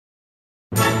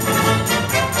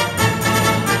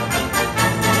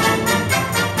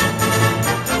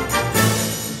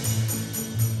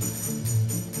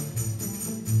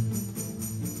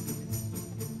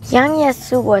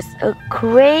Yasu was a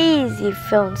crazy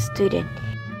film student.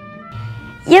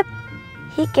 Yep,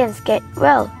 he can skate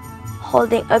well,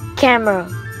 holding a camera.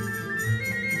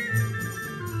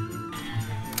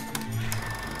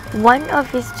 One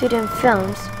of his student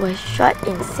films was shot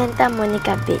in Santa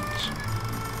Monica Beach.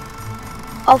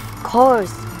 Of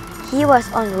course, he was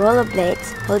on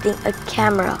rollerblades holding a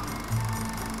camera.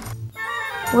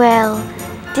 Well,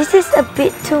 this is a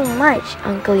bit too much,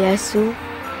 Uncle Yasu.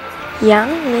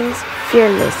 Young means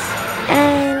fearless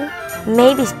and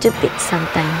maybe stupid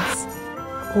sometimes.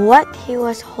 What he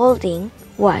was holding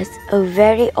was a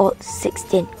very old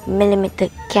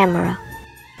 16mm camera.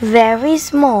 Very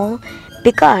small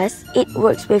because it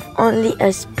works with only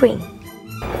a spring.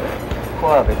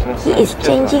 He is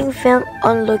changing film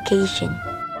on location.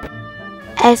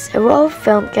 As raw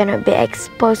film cannot be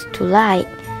exposed to light,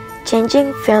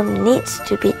 changing film needs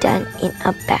to be done in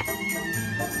a bag.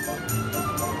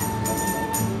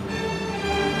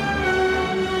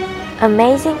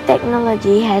 Amazing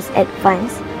technology has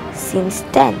advanced since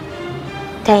then.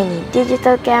 Tiny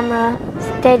digital camera,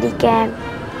 Steadicam,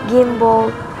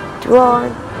 gimbal, drone,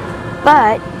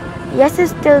 but Yasu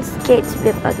still skates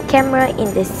with a camera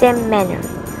in the same manner,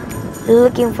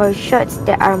 looking for shots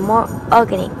that are more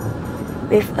organic,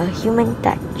 with a human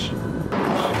touch.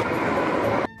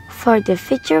 For the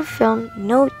feature film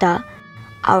Nota,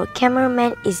 our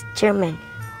cameraman is German,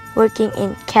 working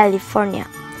in California.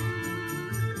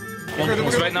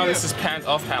 So right now this is panned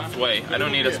off halfway. I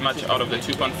don't need as much out of the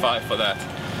 2.5 for that.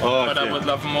 Oh, but I would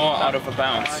love more out of a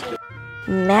bounce.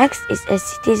 Max is a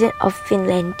citizen of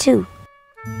Finland too.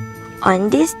 On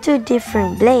these two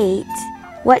different blades,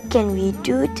 what can we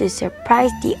do to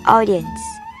surprise the audience?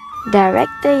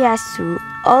 Director Yasu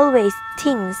always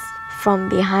thinks from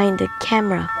behind the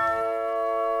camera.